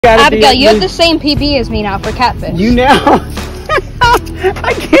Abigail, you have the same PB as me now for catfish. You now?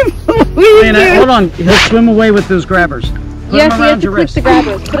 I can't believe it. Hold on, he'll swim away with those grabbers. Put Yes, them you around have to your click wrist. the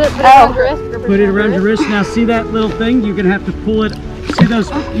grabbers. Put it around your wrist. Put it around your wrist. Now see that little thing? You're gonna have to pull it. See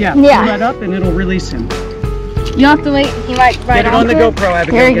those? Yeah. Pull that up and it'll release him. You have to wait. He might ride Get it on the GoPro,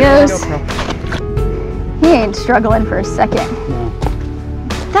 Abigail. Here he Get it goes. on the GoPro. He ain't struggling for a second. No.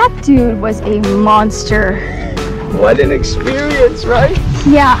 That dude was a monster. What an experience, right?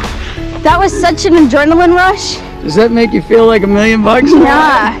 Yeah, that was such an adrenaline rush. Does that make you feel like $1 million?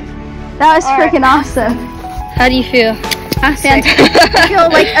 Yeah, that was freaking awesome. How do you feel? I feel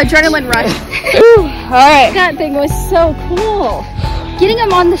like adrenaline rush. Alright. That thing was so cool. Getting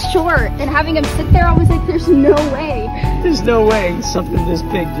him on the shore and having him sit there, I was like, there's no way. There's no way something this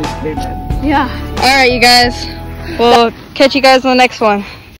big just came in. Yeah. Alright, you guys. We'll catch you guys on the next one.